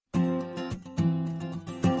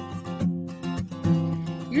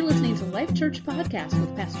You're listening to Life Church Podcast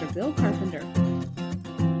with Pastor Bill Carpenter.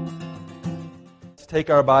 Let's take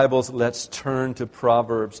our Bibles, let's turn to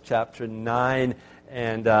Proverbs chapter 9,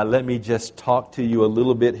 and let me just talk to you a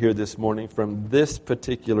little bit here this morning from this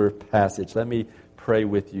particular passage. Let me pray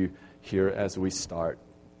with you here as we start.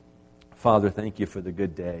 Father, thank you for the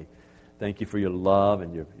good day. Thank you for your love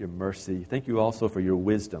and your mercy. Thank you also for your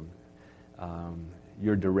wisdom,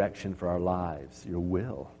 your direction for our lives, your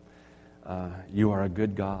will. You are a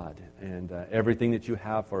good God, and everything that you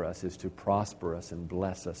have for us is to prosper us and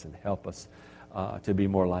bless us and help us to be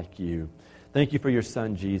more like you. Thank you for your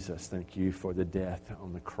Son, Jesus. Thank you for the death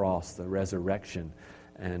on the cross, the resurrection,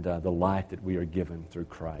 and the life that we are given through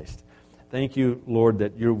Christ. Thank you, Lord,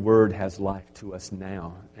 that your word has life to us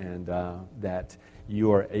now, and that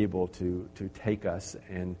you are able to take us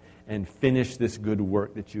and finish this good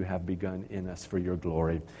work that you have begun in us for your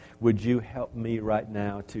glory. Would you help me right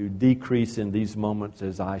now to decrease in these moments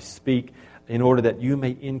as I speak in order that you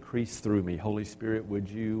may increase through me? Holy Spirit, would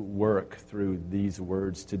you work through these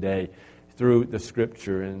words today, through the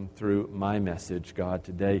Scripture and through my message, God,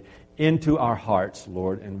 today, into our hearts,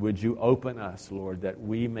 Lord, and would you open us, Lord, that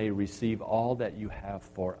we may receive all that you have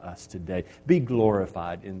for us today. Be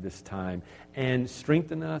glorified in this time and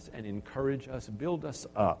strengthen us and encourage us, build us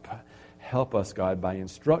up. Help us, God, by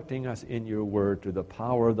instructing us in your word through the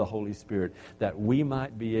power of the Holy Spirit, that we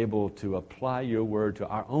might be able to apply your word to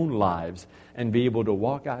our own lives and be able to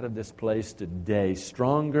walk out of this place today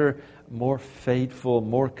stronger, more faithful,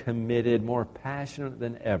 more committed, more passionate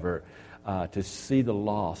than ever to see the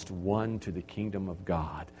lost won to the kingdom of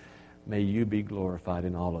God. May you be glorified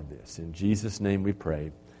in all of this. In Jesus' name we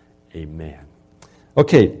pray. Amen.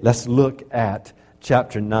 Okay, let's look at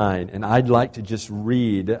chapter 9, and I'd like to just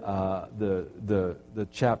read the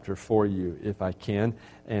chapter for you, if I can,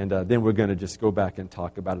 and then we're going to just go back and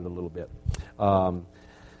talk about it a little bit.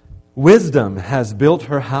 Wisdom has built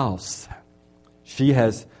her house. She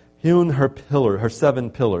has hewn her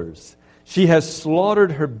 7 pillars. She has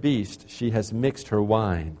slaughtered her beast. She has mixed her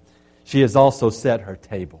wine. She has also set her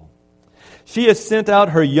table. She has sent out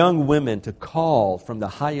her young women to call from the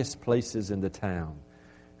highest places in the town.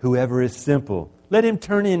 Whoever is simple, let him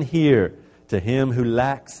turn in here. To him who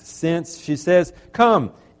lacks sense, she says,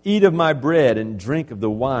 come, eat of my bread and drink of the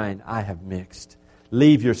wine I have mixed.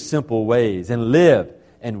 Leave your simple ways and live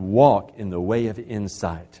and walk in the way of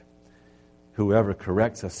insight. Whoever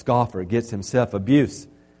corrects a scoffer gets himself abuse,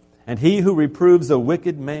 and he who reproves a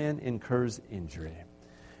wicked man incurs injury.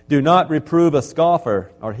 Do not reprove a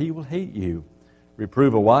scoffer, or he will hate you.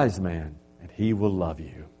 Reprove a wise man, and he will love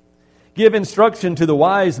you. Give instruction to the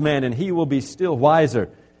wise man, and he will be still wiser.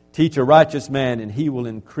 Teach a righteous man, and he will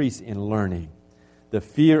increase in learning. The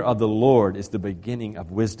fear of the Lord is the beginning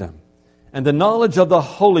of wisdom, and the knowledge of the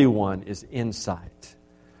Holy One is insight.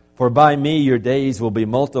 For by me your days will be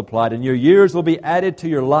multiplied, and your years will be added to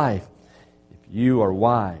your life. If you are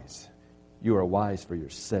wise for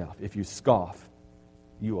yourself. If you scoff,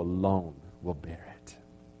 you alone will bear it.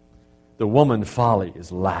 The woman folly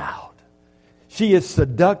is loud. She is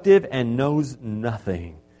seductive and knows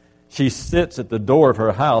nothing. She sits at the door of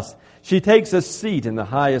her house. She takes a seat in the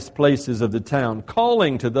highest places of the town,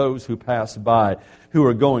 calling to those who pass by, who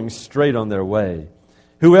are going straight on their way.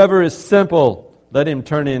 Whoever is simple, let him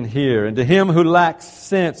turn in here. And to him who lacks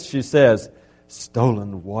sense, she says,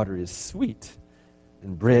 stolen water is sweet,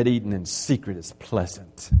 and bread eaten in secret is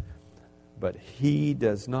pleasant. But he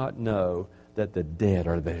does not know that the dead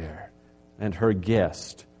are there, and her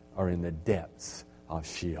guests are in the depths of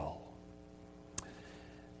Sheol.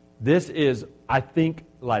 This is, I think,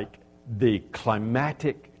 like the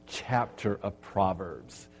climactic chapter of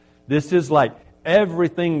Proverbs. This is like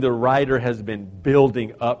everything the writer has been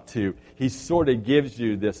building up to. He sort of gives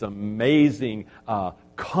you this amazing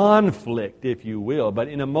conflict, if you will, but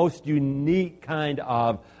in a most unique kind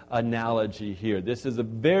of analogy here. This is a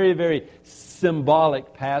very, very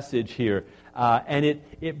symbolic passage here. And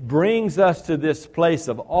it brings us to this place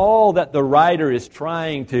of all that the writer is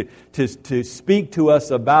trying to speak to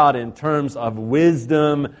us about in terms of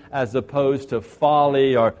wisdom as opposed to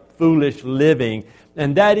folly or foolish living.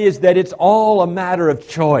 And that is that it's all a matter of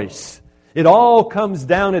choice. It all comes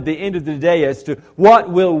down at the end of the day as to what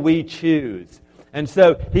will we choose. And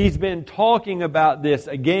so he's been talking about this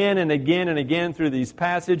again and again and again through these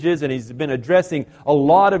passages, and he's been addressing a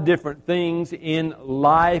lot of different things in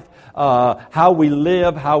life, how we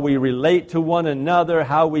live, how we relate to one another,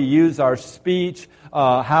 how we use our speech,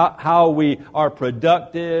 how we are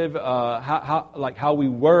productive, how we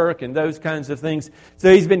work, and those kinds of things.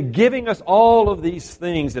 So he's been giving us all of these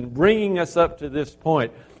things and bringing us up to this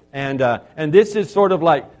point. And this is sort of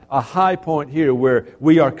like a high point here where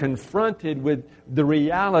we are confronted with the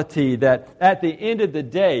reality that at the end of the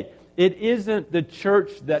day, it isn't the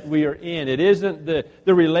church that we are in. It isn't the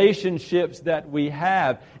relationships that we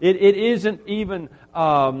have. It isn't even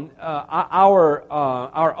our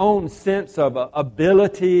own sense of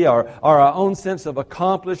ability or our own sense of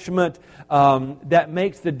accomplishment that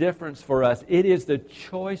makes the difference for us. It is the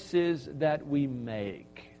choices that we make.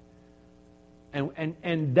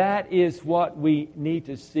 And that is what we need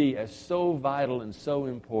to see as so vital and so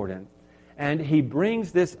important. And he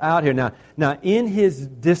brings this out here. Now, in his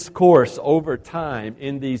discourse over time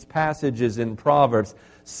in these passages in Proverbs,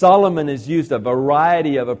 Solomon has used a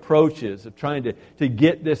variety of approaches of trying to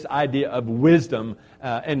get this idea of wisdom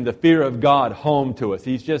and the fear of God home to us.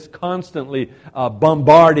 He's just constantly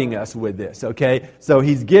bombarding us with this, okay? So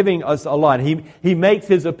he's giving us a lot. He makes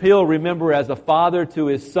his appeal, remember, as a father to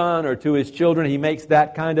his son or to his children. He makes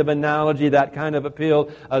that kind of analogy, that kind of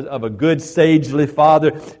appeal of a good, sagely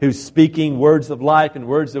father who's speaking words of life and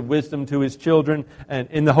words of wisdom to his children, and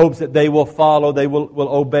in the hopes that they will follow, they will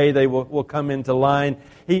obey, they will come into line.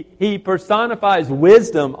 He personifies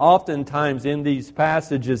wisdom oftentimes in these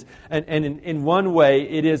passages, and in one way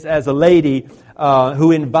it is as a lady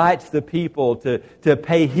who invites the people to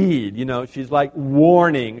pay heed. You know, she's like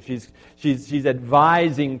warning, she's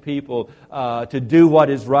advising people to do what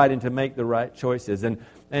is right and to make the right choices.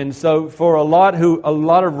 And so for a lot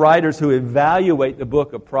of writers who evaluate the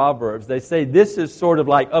book of Proverbs, they say this is sort of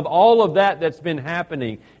like, of all of that's been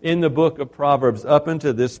happening in the book of Proverbs up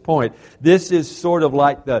until this point, this is sort of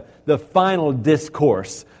like the final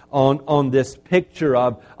discourse on this picture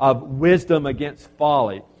of wisdom against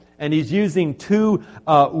folly. And he's using two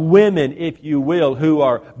women, if you will, who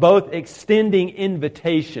are both extending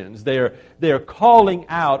invitations. They're calling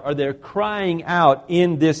out or they're crying out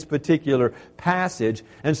in this particular passage.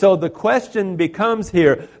 And so the question becomes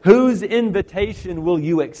here, whose invitation will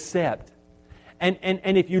you accept? And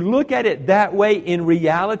if you look at it that way, in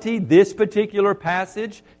reality, this particular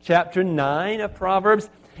passage, chapter 9 of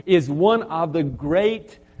Proverbs, is one of the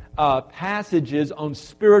great passages on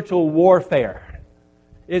spiritual warfare.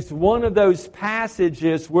 It's one of those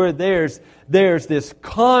passages where there's this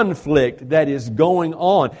conflict that is going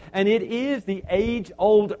on. And it is the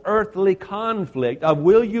age-old earthly conflict of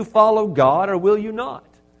will you follow God or will you not?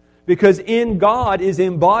 Because in God is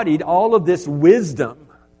embodied all of this wisdom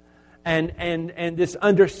and this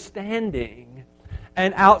understanding.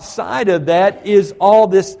 And outside of that is all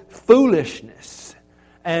this foolishness.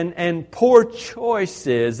 And poor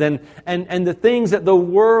choices and the things that the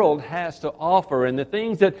world has to offer and the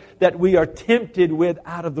things that we are tempted with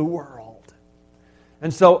out of the world.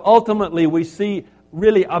 And so ultimately we see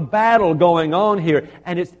really a battle going on here,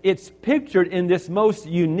 and it's pictured in this most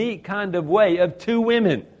unique kind of way of two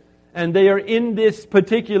women. And they are in this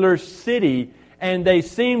particular city, and they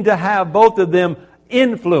seem to have, both of them,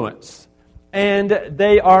 influence. And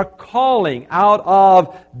they are calling out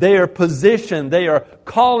of their position. They are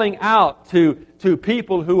calling out to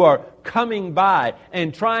people who are coming by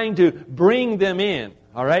and trying to bring them in.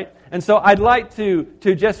 All right? And so I'd like to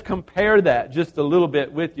just compare that just a little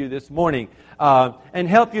bit with you this morning and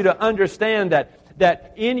help you to understand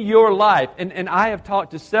that in your life, and I have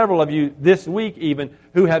talked to several of you this week even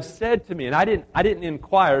who have said to me, and I didn't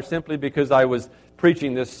inquire simply because I was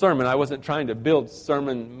preaching this sermon. I wasn't trying to build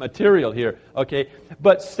sermon material here, okay?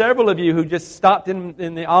 But several of you who just stopped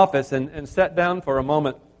in the office and sat down for a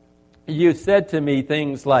moment, you said to me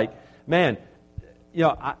things like, man, you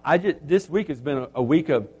know, this week has been a week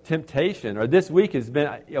of temptation, or this week has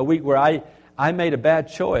been a week where I made a bad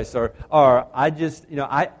choice, or I just, you know,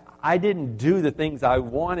 I didn't do the things I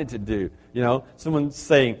wanted to do. You know, someone's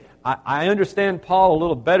saying, I understand Paul a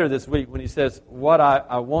little better this week when he says, what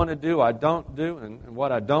I want to do, I don't do, and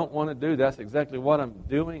what I don't want to do, that's exactly what I'm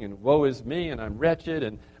doing, and woe is me, and I'm wretched,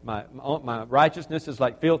 and my righteousness is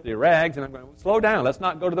like filthy rags, and I'm going, slow down, let's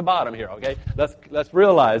not go to the bottom here, okay? Let's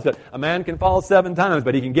realize that a man can fall 7 times,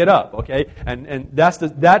 but he can get up, okay? And that's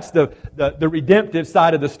the redemptive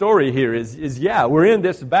side of the story here is yeah, we're in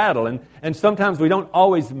this battle, and sometimes we don't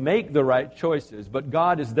always make the right choices, but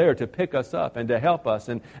God is there to pick us up and to help us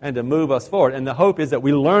and to move us forward. And the hope is that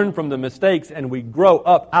we learn from the mistakes and we grow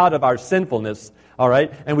up out of our sinfulness, all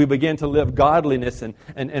right? And we begin to live godliness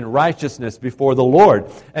and righteousness before the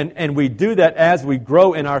Lord. And we do that as we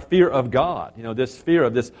grow in our fear of God. This fear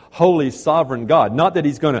of this holy, sovereign God. Not that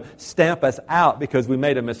He's going to stamp us out because we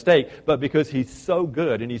made a mistake, but because He's so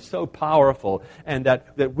good and He's so powerful, and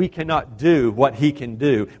that we cannot do what He can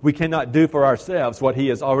do. We cannot do for ourselves what He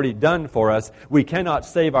has already done for us. We cannot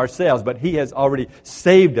save ourselves, but He has already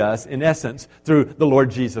saved us, in essence, through the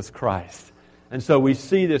Lord Jesus Christ. And so we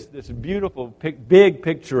see this beautiful, big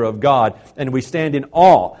picture of God, and we stand in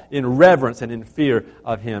awe, in reverence, and in fear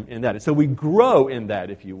of Him in that. And so we grow in that,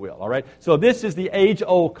 if you will, all right? So this is the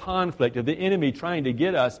age-old conflict of the enemy trying to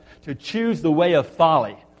get us to choose the way of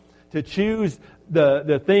folly, to choose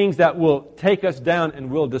the things that will take us down and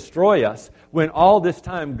will destroy us, when all this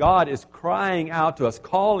time God is crying out to us,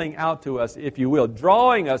 calling out to us, if you will,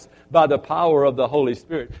 drawing us by the power of the Holy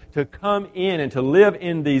Spirit to come in and to live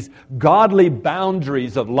in these godly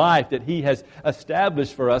boundaries of life that He has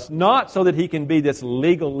established for us, not so that He can be this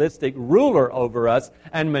legalistic ruler over us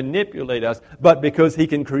and manipulate us, but because He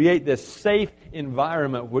can create this safe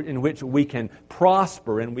environment in which we can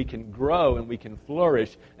prosper and we can grow and we can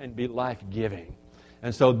flourish and be life-giving.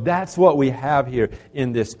 And so that's what we have here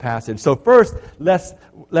in this passage. So first, let's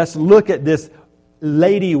look at this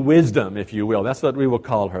Lady Wisdom, if you will. That's what we will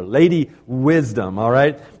call her, Lady Wisdom, all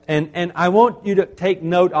right? And I want you to take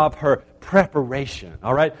note of her preparation,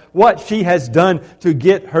 all right? What she has done to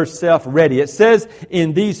get herself ready. It says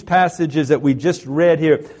in these passages that we just read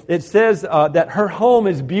here, it says that her home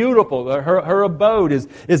is beautiful. Her abode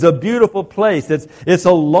is a beautiful place. It's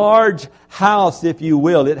a large house, if you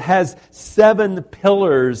will. It has 7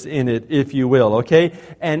 pillars in it, if you will, okay?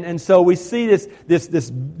 And so we see this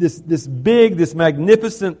big, this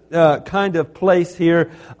magnificent kind of place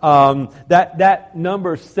here. That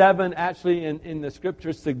number 7 actually in the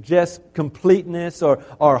Scriptures suggests completeness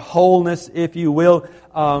or wholeness, if you will.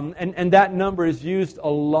 And that number is used a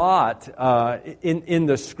lot in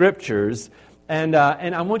the Scriptures. And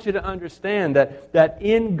I want you to understand that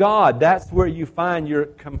in God, that's where you find your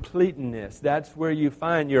completeness. That's where you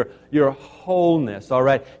find your wholeness, all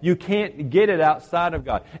right? You can't get it outside of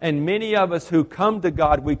God. And many of us who come to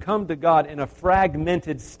God, we come to God in a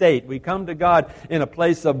fragmented state. We come to God in a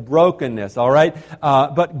place of brokenness, all right?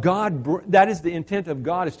 But God, that is the intent of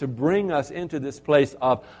God, is to bring us into this place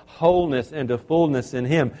of wholeness and to fullness in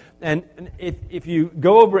Him. And if you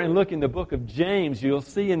go over and look in the book of James, you'll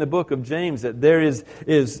see in the book of James that there is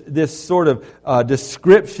this sort of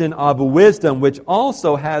description of wisdom, which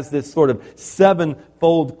also has this sort of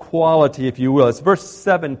sevenfold quality, if you will. It's verse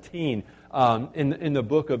 17 in the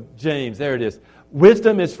book of James. There it is.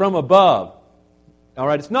 Wisdom is from above. All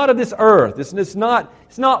right, it's not of this earth. It's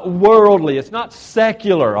not worldly. It's not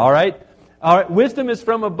secular. All right. Wisdom is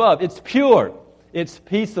from above. It's pure. It's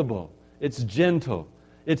peaceable. It's gentle.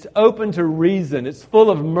 It's open to reason. It's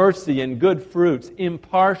full of mercy and good fruits,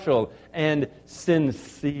 impartial and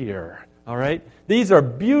sincere. All right? These are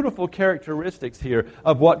beautiful characteristics here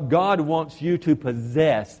of what God wants you to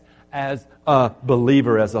possess as a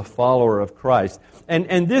believer, as a follower of Christ.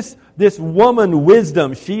 And this woman,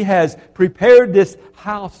 Wisdom, she has prepared this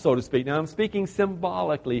house, so to speak. Now, I'm speaking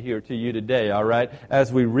symbolically here to you today, all right,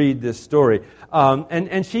 as we read this story.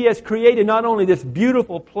 And she has created not only this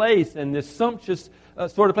beautiful place and this sumptuous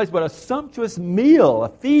sort of place, but a sumptuous meal, a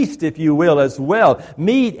feast, if you will, as well.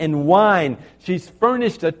 Meat and wine. She's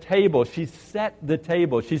furnished a table. She's set the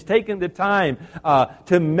table. She's taken the time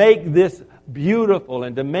to make this beautiful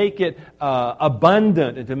and to make it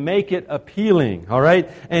abundant and to make it appealing, all right?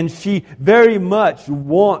 And she very much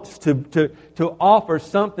wants to offer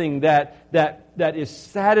something that is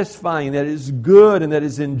satisfying, that is good, and that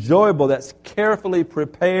is enjoyable, that's carefully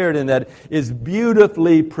prepared, and that is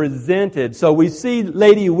beautifully presented. So we see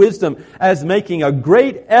Lady Wisdom as making a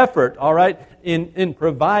great effort, all right, in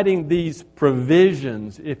providing these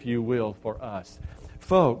provisions, if you will, for us.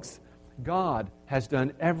 Folks, God has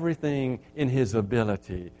done everything in His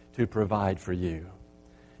ability to provide for you.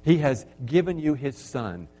 He has given you His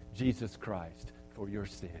Son, Jesus Christ, for your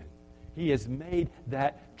sin. He has made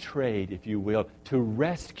that trade, if you will, to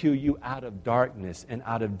rescue you out of darkness and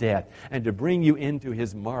out of death and to bring you into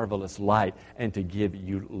His marvelous light and to give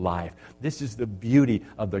you life. This is the beauty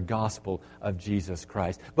of the gospel of Jesus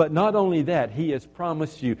Christ. But not only that, He has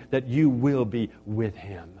promised you that you will be with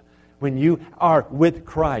Him. When you are with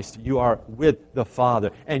Christ, you are with the Father.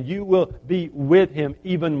 And you will be with Him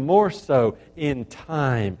even more so in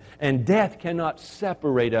time. And death cannot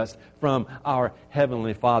separate us from our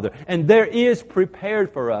Heavenly Father. And there is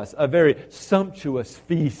prepared for us a very sumptuous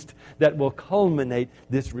feast that will culminate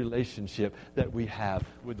this relationship that we have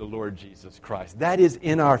with the Lord Jesus Christ. That is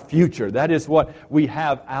in our future. That is what we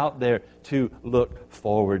have out there to look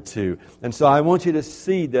forward to. And so I want you to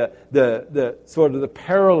see the sort of the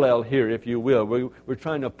parallel here, if you will. We're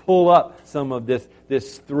trying to pull up some of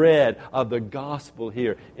this thread of the gospel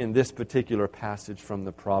here in this particular passage from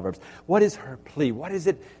the Proverbs. What is her plea? What is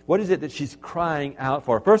it that she's crying out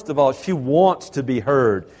for? First of all, she wants to be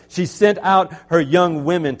heard. She sent out her young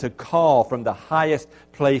women to call from the highest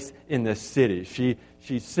place in the city.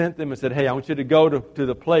 She sent them and said, hey, I want you to go to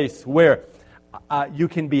the place where you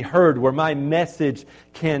can be heard, where my message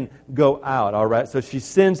can go out, all right? So she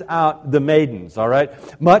sends out the maidens, all right?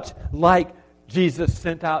 Much like Jesus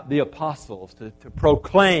sent out the apostles to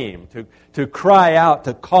proclaim, to cry out,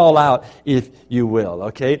 to call out, if you will,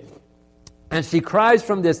 okay? And she cries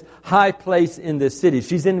from this high place in the city.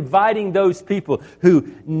 She's inviting those people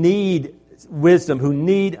who need wisdom, who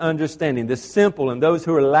need understanding, the simple and those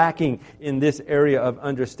who are lacking in this area of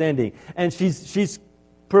understanding. And she's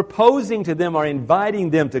proposing to them or inviting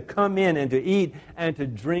them to come in and to eat and to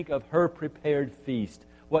drink of her prepared feast,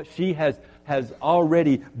 what she has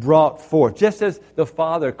already brought forth. Just as the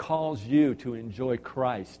Father calls you to enjoy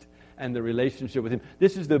Christ and the relationship with Him.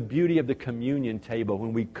 This is the beauty of the communion table,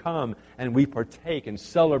 when we come and we partake and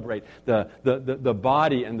celebrate the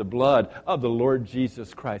body and the blood of the Lord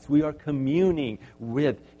Jesus Christ. We are communing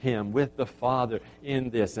with Him, with the Father in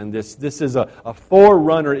this. And this is a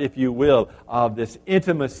forerunner, if you will, of this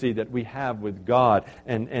intimacy that we have with God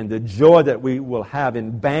and the joy that we will have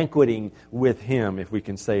in banqueting with Him, if we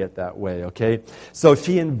can say it that way, okay? So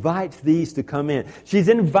she invites these to come in. She's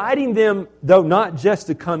inviting them, though, not just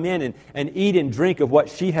to come in and eat and drink of what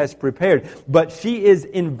she has prepared, but she is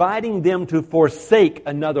inviting them to forsake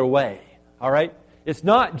another way, all right? It's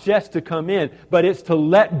not just to come in, but it's to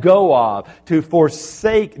let go of, to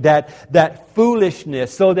forsake that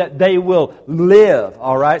foolishness so that they will live,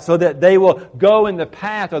 all right? So that they will go in the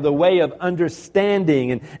path or the way of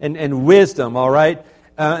understanding and wisdom, all right?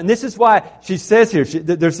 And this is why she says here,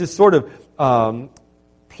 there's this sort of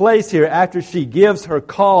place here after she gives her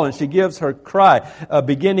call and she gives her cry.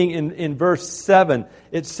 Beginning in verse 7,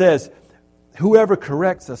 it says, whoever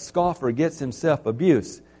corrects a scoffer gets himself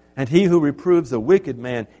abuse, and he who reproves a wicked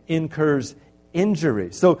man incurs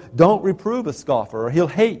injury. So don't reprove a scoffer, or he'll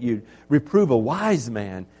hate you. Reprove a wise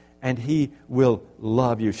man, and he will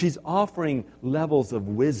love you. She's offering levels of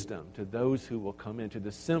wisdom to those who will come into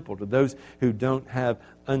the simple, to those who don't have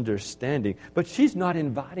understanding. But she's not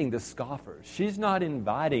inviting the scoffers. She's not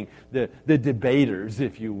inviting the debaters,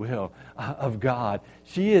 if you will, of God.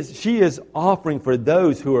 She is offering for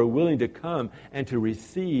those who are willing to come and to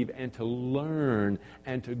receive and to learn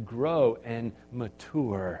and to grow and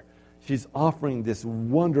mature. She's offering this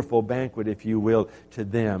wonderful banquet, if you will, to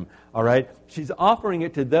them. All right? She's offering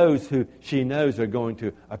it to those who she knows are going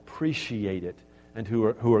to appreciate it and who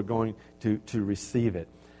are going to receive it.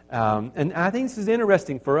 And I think this is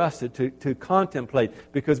interesting for us to contemplate,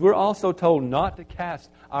 because we're also told not to cast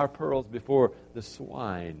our pearls before the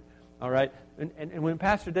swine. All right? And when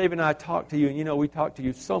Pastor Dave and I talk to you, we talk to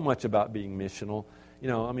you so much about being missional.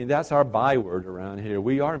 That's our byword around here.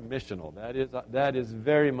 We are missional. That is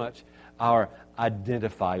very much our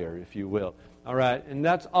identifier, if you will. All right? And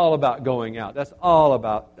that's all about going out. That's all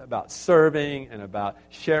about serving and about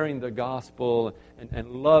sharing the gospel and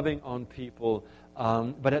loving on people.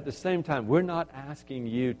 But at the same time, we're not asking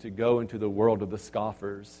you to go into the world of the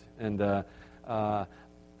scoffers and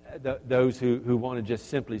those who want to just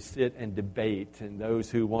simply sit and debate, and those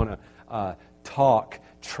who want to talk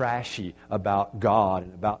trashy about God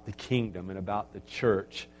and about the kingdom and about the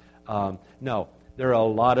church. No, there are a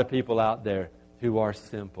lot of people out there who are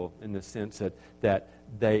simple in the sense that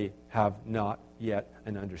they have not yet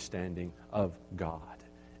an understanding of God.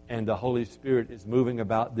 And the Holy Spirit is moving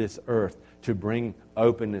about this earth to bring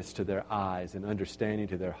openness to their eyes and understanding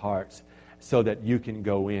to their hearts, so that you can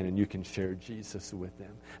go in and you can share Jesus with them.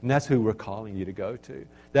 And that's who we're calling you to go to.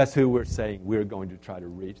 That's who we're saying we're going to try to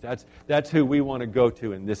reach. That's who we want to go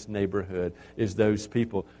to in this neighborhood, is those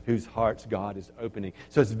people whose hearts God is opening.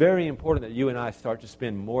 So it's very important that you and I start to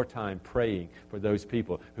spend more time praying for those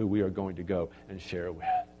people who we are going to go and share with.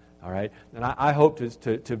 All right? And I hope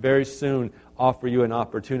to very soon offer you an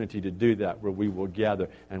opportunity to do that, where we will gather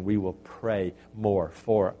and we will pray more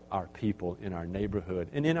for our people in our neighborhood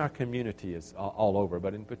and in our community all over,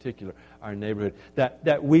 but in particular our neighborhood,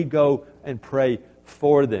 that we go and pray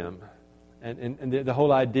for them. And the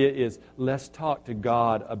whole idea is, let's talk to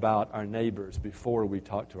God about our neighbors before we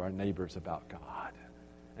talk to our neighbors about God,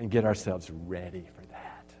 and get ourselves ready for that.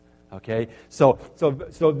 Okay? So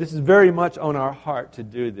this is very much on our heart to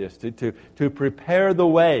do this, to prepare the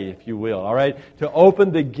way, if you will, all right? To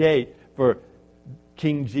open the gate for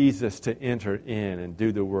King Jesus to enter in and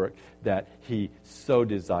do the work that He so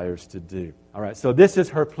desires to do. All right? So this is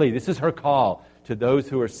her plea. This is her call to those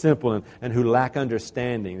who are simple and who lack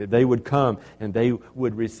understanding, that they would come and they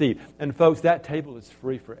would receive. And folks, that table is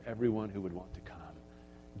free for everyone who would want to come.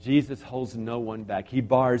 Jesus holds no one back. He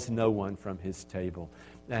bars no one from His table.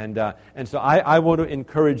 And so I want to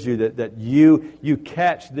encourage you that you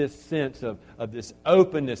catch this sense of this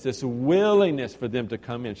openness, this willingness for them to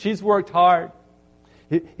come in. She's worked hard.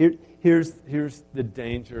 Here's the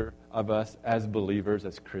danger of us as believers,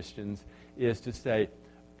 as Christians, is to say,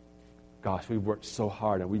 gosh, we've worked so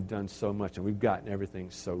hard and we've done so much and we've gotten everything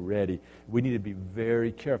so ready. We need to be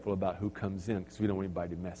very careful about who comes in, because we don't want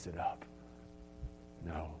anybody to mess it up.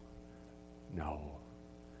 No.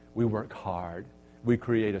 We work hard. We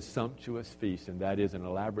create a sumptuous feast, and that is an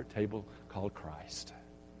elaborate table called Christ.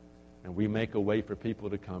 And we make a way for people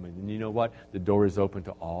to come in. And you know what? The door is open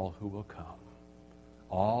to all who will come.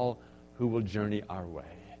 All who will journey our way.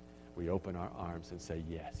 We open our arms and say,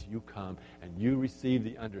 yes, you come and you receive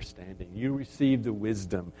the understanding. You receive the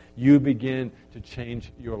wisdom. You begin to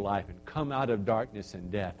change your life and come out of darkness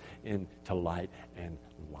and death into light and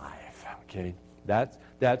life. Okay?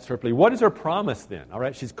 That's her plea. What is her promise then? All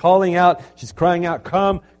right, she's calling out, she's crying out,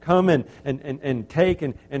 come and take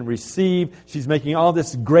and receive. She's making all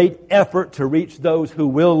this great effort to reach those who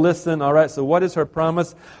will listen. All right, so what is her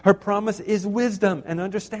promise? Her promise is wisdom and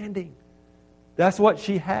understanding. That's what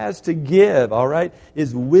she has to give, all right,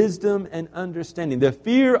 is wisdom and understanding. The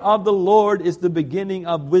fear of the Lord is the beginning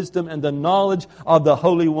of wisdom, and the knowledge of the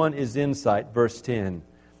Holy One is insight. Verse 10,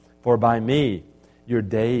 for by me your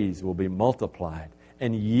days will be multiplied,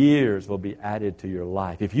 and years will be added to your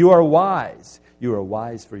life. If you are wise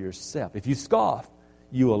for yourself. If you scoff,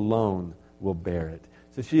 you alone will bear it.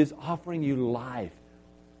 So she is offering you life.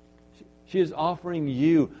 She is offering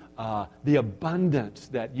you the abundance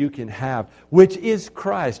that you can have, which is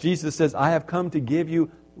Christ. Jesus says, I have come to give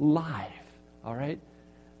you life. All right?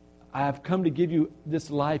 I have come to give you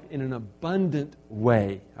this life in an abundant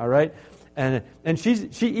way. All right? And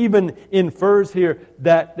she even infers here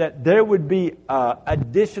that there would be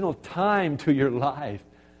additional time to your life.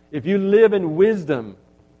 If you live in wisdom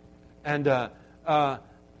and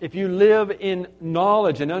if you live in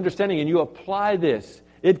knowledge and understanding and you apply this,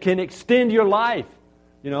 it can extend your life.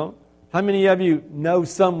 You know, how many of you know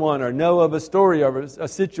someone or know of a story or a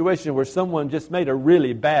situation where someone just made a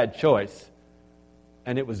really bad choice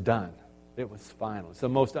and it was done? It was final. It's the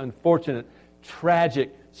most unfortunate,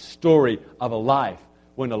 tragic story of a life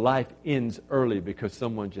when a life ends early because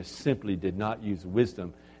someone just simply did not use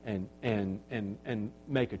wisdom and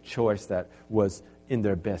make a choice that was in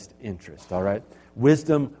their best interest. All right?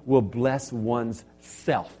 Wisdom will bless one's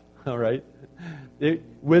self. All right?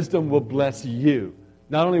 Wisdom will bless you.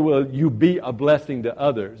 Not only will you be a blessing to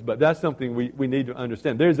others, but that's something we need to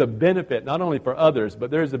understand. There's a benefit not only for others,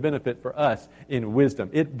 but there's a benefit for us in wisdom.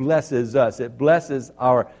 It blesses us. It blesses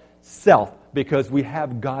our self because we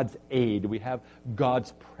have God's aid. We have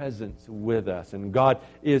God's presence with us. And God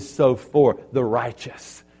is so for the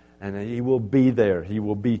righteous. And He will be there. He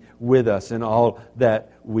will be with us in all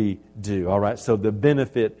that we do. All right, so the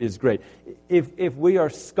benefit is great. If we are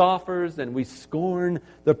scoffers and we scorn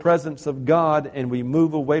the presence of God and we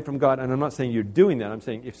move away from God, and I'm not saying you're doing that, I'm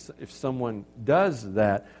saying if someone does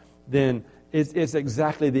that, then it's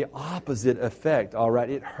exactly the opposite effect, all right?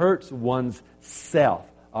 It hurts one's self,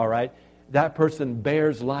 all right? That person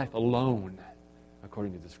bears life alone,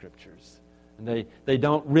 according to the Scriptures. And they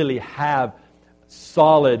don't really have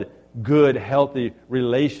solid, good, healthy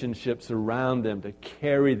relationships around them to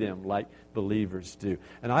carry them like believers do.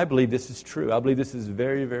 And I believe this is true. I believe this is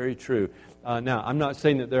very, very true. Now, I'm not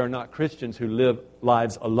saying that there are not Christians who live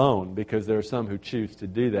lives alone, because there are some who choose to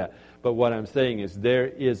do that. But what I'm saying is there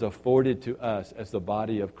is afforded to us as the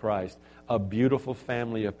body of Christ a beautiful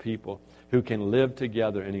family of people who can live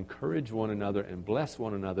together and encourage one another and bless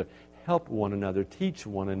one another, help one another, teach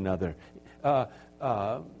one another,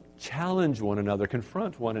 challenge one another,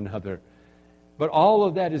 confront one another. But all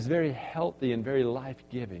of that is very healthy and very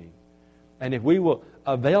life-giving. And if we will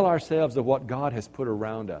avail ourselves of what God has put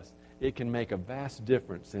around us. It can make a vast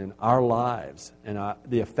difference in our lives and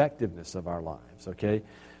the effectiveness of our lives, okay?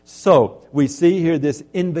 So, we see here this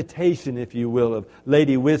invitation, if you will, of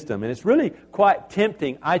Lady Wisdom. And it's really quite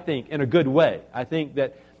tempting, I think, in a good way. I think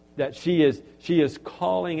that she is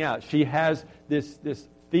calling out. She has this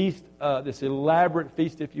feast, this elaborate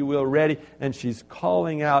feast, if you will, ready, and she's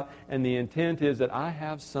calling out, and the intent is that I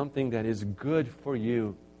have something that is good for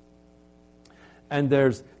you. And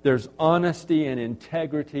there's honesty and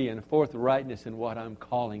integrity and forthrightness in what I'm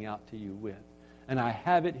calling out to you with. And I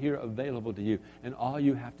have it here available to you. And all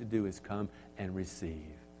you have to do is come and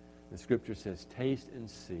receive. The Scripture says, taste and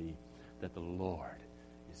see that the Lord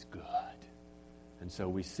is good. And so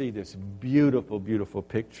we see this beautiful, beautiful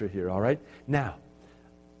picture here, all right? Now,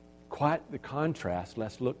 quite the contrast.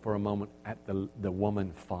 Let's look for a moment at the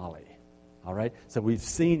woman folly, all right? So we've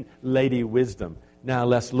seen Lady Wisdom. Now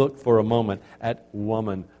let's look for a moment at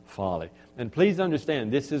woman folly. And please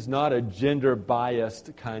understand, this is not a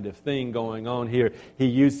gender-biased kind of thing going on here. He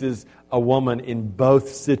uses a woman in both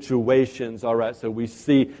situations, all right? So we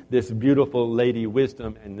see this beautiful Lady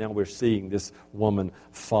Wisdom, and now we're seeing this woman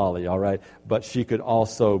folly, all right? But she could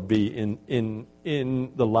also be in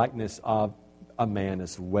the likeness of a man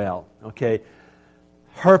as well, okay?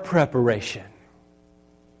 Her preparation,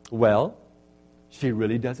 well, she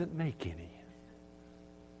really doesn't make any.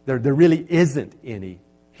 There really isn't any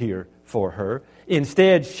here for her.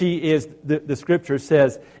 Instead, she is, the Scripture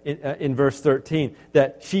says in verse 13,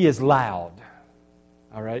 that she is loud.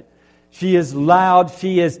 All right? She is loud,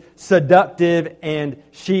 she is seductive, and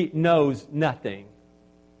she knows nothing.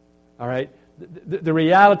 All right? The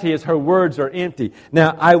reality is her words are empty.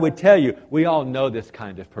 Now, I would tell you, we all know this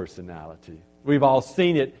kind of personality. We've all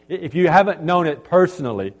seen it. If you haven't known it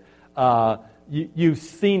personally, you've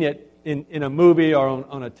seen it in a movie or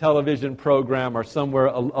on a television program or somewhere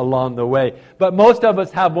along the way. But most of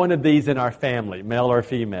us have one of these in our family, male or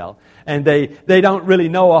female. And they don't really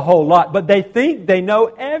know a whole lot, but they think they know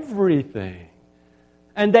everything.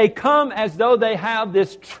 And they come as though they have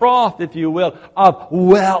this trough, if you will, of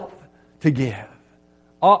wealth to give.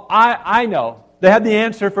 I know. They have the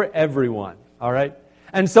answer for everyone. All right?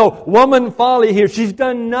 And so, woman folly here, she's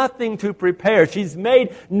done nothing to prepare. She's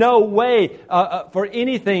made no way for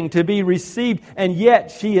anything to be received. And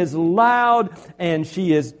yet, she is loud and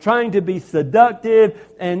she is trying to be seductive.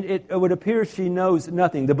 And it would appear she knows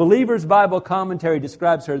nothing. The Believer's Bible Commentary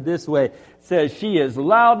describes her this way. It says, she is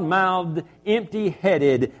loud-mouthed,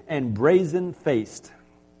 empty-headed, and brazen-faced.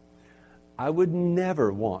 I would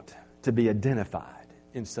never want to be identified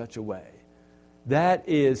in such a way. That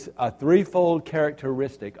is a threefold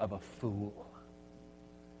characteristic of a fool.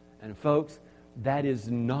 And folks, that is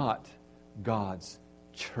not God's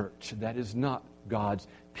church. That is not God's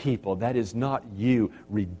people. That is not you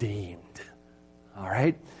redeemed. All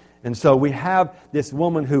right? And so we have this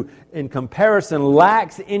woman who, in comparison,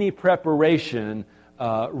 lacks any preparation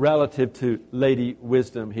relative to Lady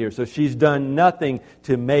Wisdom here. So she's done nothing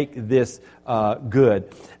to make this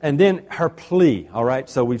good. And then her plea, all right?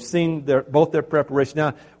 So we've seen both their preparation.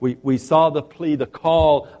 Now, we saw the plea, the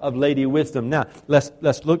call of Lady Wisdom. Now,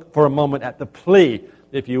 let's look for a moment at the plea,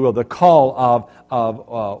 if you will, the call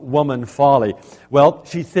of woman folly. Well,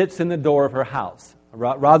 she sits in the door of her house.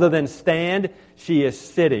 Rather than stand, she is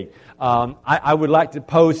sitting. I would like to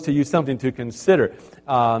pose to you something to consider.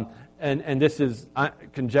 And this is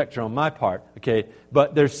conjecture on my part, okay?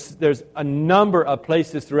 But there's a number of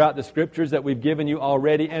places throughout the Scriptures that we've given you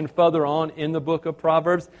already and further on in the book of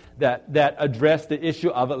Proverbs that address the issue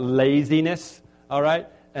of laziness, all right?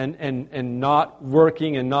 And not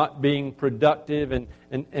working and not being productive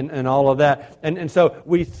and all of that. And so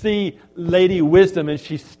we see Lady Wisdom, and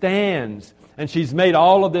she stands and she's made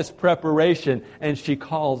all of this preparation and she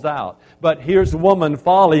calls out. But here's woman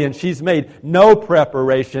folly, and she's made no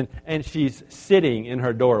preparation and she's sitting in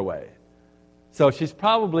her doorway. So she's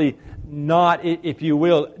probably not, if you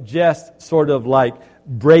will, just sort of like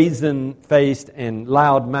brazen-faced and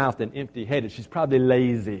loud-mouthed and empty-headed. She's probably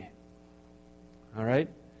lazy. All right?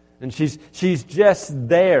 And she's just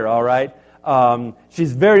there, all right?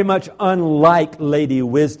 She's very much unlike Lady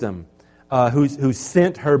Wisdom, who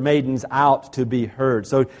sent her maidens out to be heard.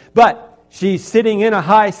 But she's sitting in a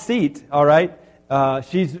high seat, all right?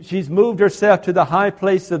 She's moved herself to the high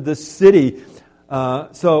place of the city.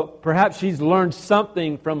 So perhaps she's learned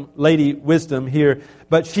something from Lady Wisdom here.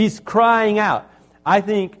 But she's crying out. I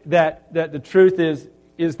think that the truth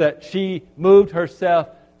is that she moved herself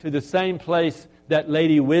to the same place that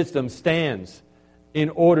Lady Wisdom stands in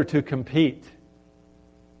order to compete.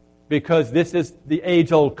 Because this is the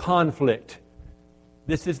age-old conflict.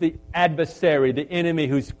 This is the adversary, the enemy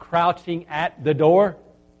who's crouching at the door.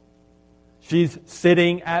 She's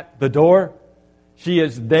sitting at the door. She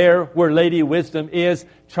is there where Lady Wisdom is,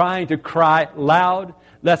 trying to cry loud.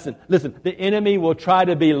 Listen, the enemy will try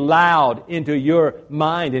to be loud into your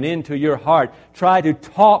mind and into your heart. Try to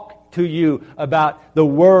talk to you about the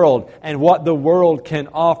world and what the world can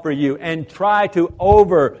offer you, and try to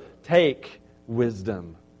overtake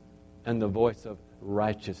wisdom and the voice of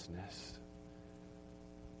righteousness.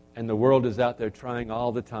 And the world is out there trying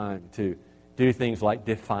all the time to do things like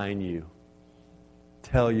define you,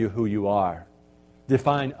 tell you who you are,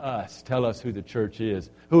 define us, tell us who the church is,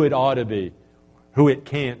 who it ought to be, who it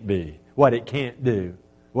can't be, what it can't do,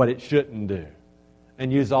 what it shouldn't do,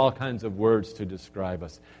 and use all kinds of words to describe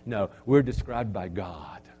us. No, we're described by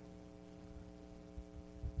God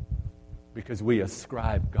because we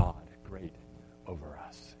ascribe God great over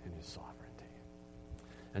us in His sovereignty.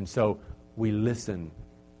 And so we listen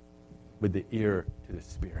with the ear to the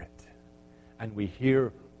Spirit, and we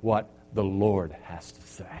hear what the Lord has to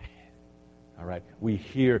say. All right? We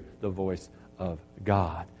hear the voice of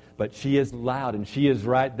God. But she is loud, and she is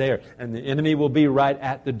right there. And the enemy will be right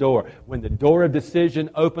at the door. When the door of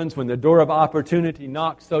decision opens, when the door of opportunity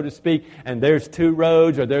knocks, so to speak, and there's two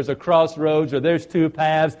roads, or there's a crossroads, or there's two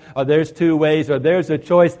paths, or there's two ways, or there's a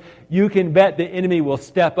choice, you can bet the enemy will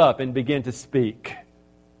step up and begin to speak.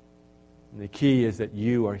 And the key is that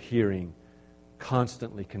you are hearing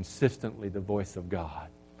constantly, consistently the voice of God.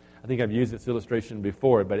 I think I've used this illustration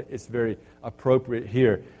before, but it's very appropriate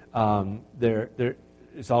here.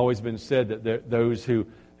 It's always been said that those who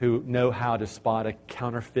know how to spot a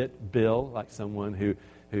counterfeit bill, like someone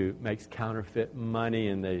who makes counterfeit money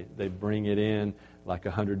and they bring it in like a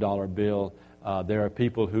 $100 bill, there are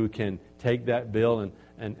people who can take that bill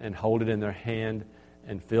and hold it in their hand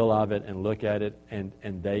and feel of it and look at it, and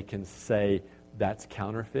they can say that's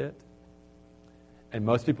counterfeit. And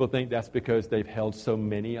most people think that's because they've held so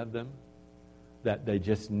many of them that they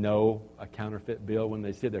just know a counterfeit bill when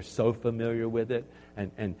they see it. They're so familiar with it,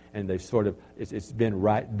 and they've sort of, it's been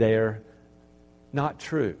right there. Not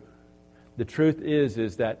true. The truth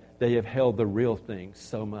is that they have held the real thing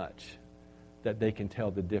so much that they can tell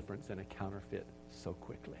the difference in a counterfeit so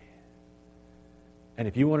quickly. And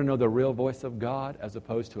if you want to know the real voice of God as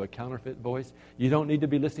opposed to a counterfeit voice, you don't need to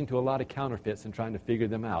be listening to a lot of counterfeits and trying to figure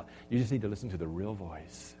them out. You just need to listen to the real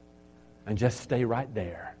voice and just stay right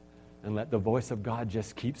there and let the voice of God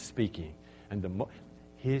just keep speaking. And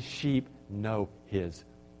His sheep know His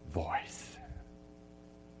voice,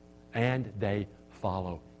 and they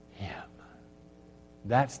follow Him.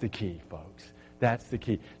 That's the key, folks. That's the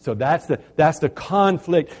key. So that's the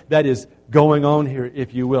conflict that is going on here,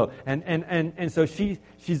 if you will. And so she's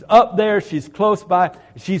up there, she's close by,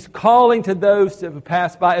 she's calling to those that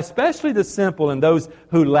pass by, especially the simple and those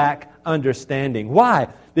who lack understanding. Why?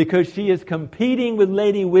 Because she is competing with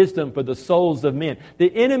Lady Wisdom for the souls of men.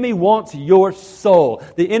 The enemy wants your soul.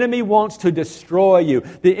 The enemy wants to destroy you.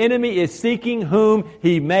 The enemy is seeking whom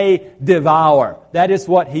he may devour. That is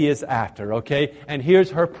what he is after, okay? And here's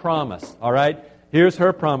her promise, all right? Here's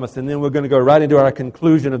her promise, and then we're going to go right into our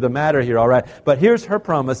conclusion of the matter here, all right? But here's her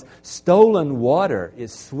promise. Stolen water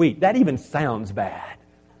is sweet. That even sounds bad.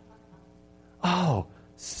 Oh,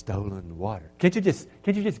 stolen water. Can't you just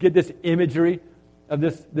get this imagery of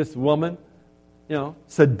this woman? You know,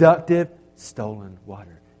 seductive. Stolen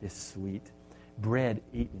water is sweet. Bread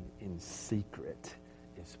eaten in secret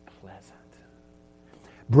is pleasant.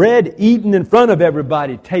 Bread eaten in front of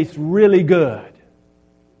everybody tastes really good.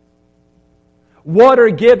 Water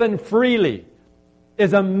given freely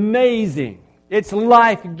is amazing. It's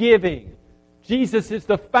life-giving. Jesus is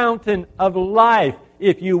the fountain of life,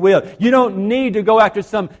 if you will. You don't need to go after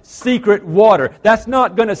some secret water. That's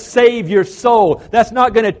not going to save your soul. That's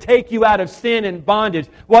not going to take you out of sin and bondage.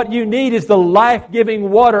 What you need is the life-giving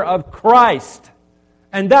water of Christ.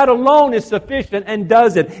 And that alone is sufficient and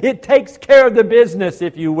does it. It takes care of the business,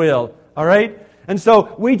 if you will. All right? And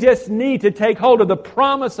so we just need to take hold of the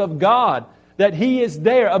promise of God that He is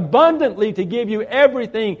there abundantly to give you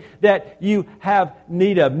everything that you have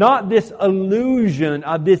need of. Not this illusion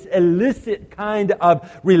of this illicit kind of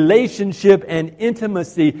relationship and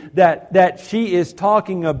intimacy that she is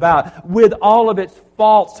talking about with all of its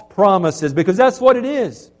false promises, because that's what it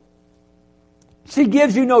is. She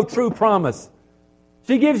gives you no true promise.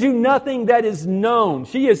 She gives you nothing that is known.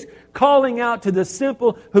 She is calling out to the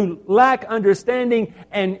simple who lack understanding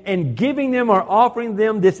and giving them or offering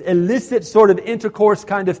them this illicit sort of intercourse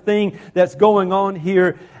kind of thing that's going on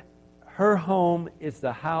here. Her home is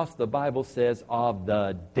the house, the Bible says, of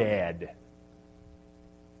the dead.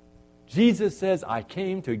 Jesus says, I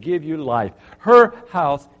came to give you life. Her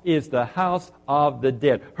house is the house of the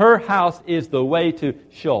dead. Her house is the way to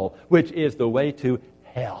Sheol, which is the way to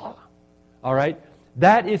hell. All right?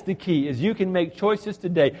 That is the key, is you can make choices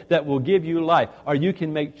today that will give you life, or you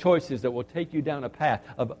can make choices that will take you down a path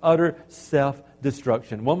of utter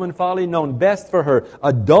self-destruction. Woman folly, known best for her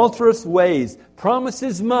adulterous ways,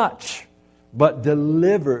 promises much, but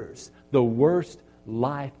delivers the worst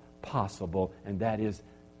life possible, and that is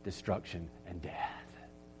destruction and death.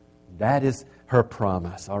 That is her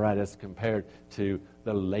promise, all right, as compared to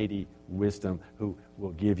the Lady Wisdom, who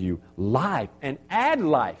will give you life and add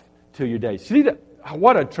life to your days. See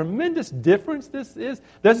what a tremendous difference this is?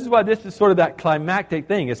 This is why this is sort of that climactic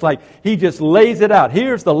thing. It's like he just lays it out.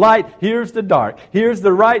 Here's the light, here's the dark. Here's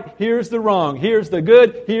the right, here's the wrong. Here's the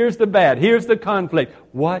good, here's the bad. Here's the conflict.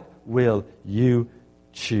 What will you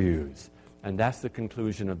choose? And that's the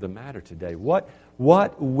conclusion of the matter today. What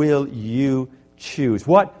will you choose?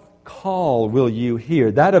 What call will you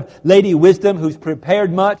hear? That of Lady Wisdom, who's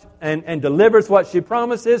prepared much and delivers what she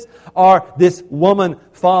promises, or this woman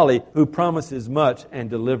folly who promises much and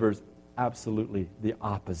delivers absolutely the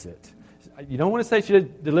opposite? You don't want to say she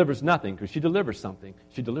delivers nothing, because she delivers something.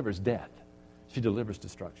 She delivers death. She delivers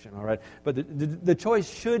destruction, all right? But the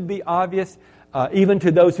choice should be obvious, even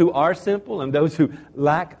to those who are simple and those who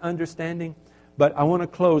lack understanding. But I want to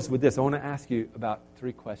close with this. I want to ask you about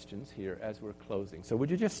 3 questions here as we're closing. So would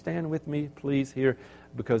you just stand with me, please, here?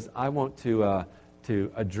 Because I want to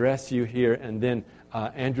address you here, and then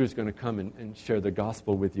Andrew's going to come and share the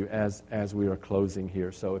gospel with you as we are closing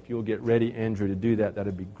here. So if you'll get ready, Andrew, to do that,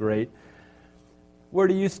 that'd be great. Where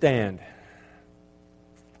do you stand?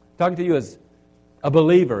 Talking to you as a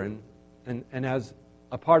believer and as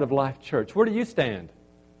a part of Life Church. Where do you stand?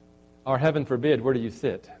 Or heaven forbid, where do you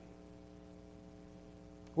sit?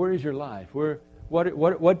 Where is your life?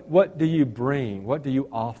 What do you bring? What do you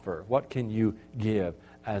offer? What can you give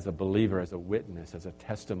as a believer, as a witness, as a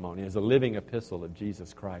testimony, as a living epistle of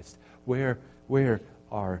Jesus Christ? Where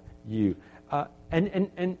are you?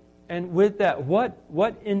 And with that,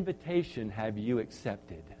 what invitation have you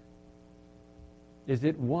accepted? Is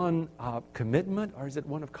it one of commitment, or is it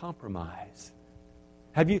one of compromise?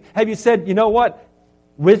 Have you said, you know what?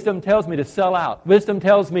 Wisdom tells me to sell out. Wisdom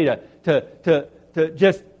tells me to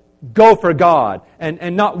just go for God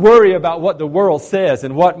and not worry about what the world says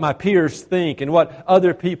and what my peers think and what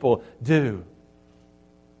other people do.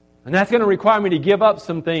 And that's going to require me to give up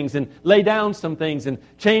some things and lay down some things and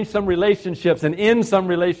change some relationships and end some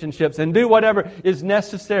relationships and do whatever is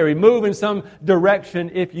necessary. Move in some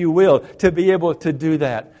direction, if you will, to be able to do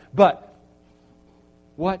that. But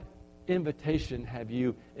what invitation have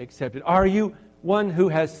you accepted? Are you one who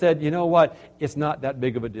has said, you know what, it's not that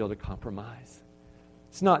big of a deal to compromise?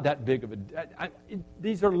 It's not that big of a...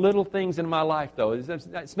 these are little things in my life, though.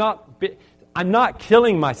 It's not big. I'm not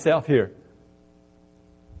killing myself here.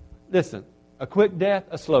 Listen, a quick death,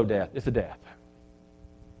 a slow death. It's a death.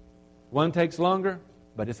 One takes longer,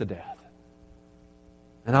 but it's a death.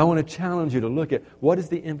 And I want to challenge you to look at what is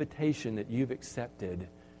the invitation that you've accepted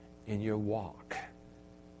in your walk.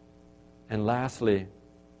 And lastly,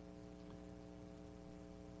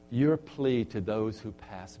 your plea to those who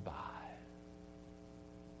pass by.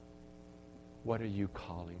 What are you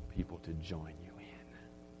calling people to join you in?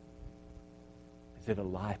 Is it a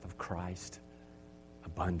life of Christ,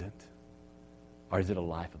 abundant? Or is it a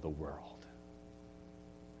life of the world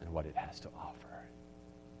and what it has to offer?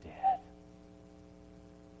 Death.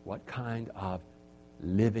 What kind of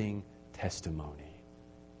living testimony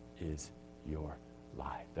is your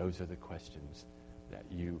life? Those are the questions that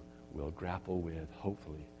you will grapple with,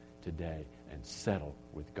 hopefully, today and settle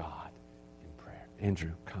with God in prayer.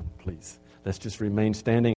 Andrew, come, please. Let's just remain standing.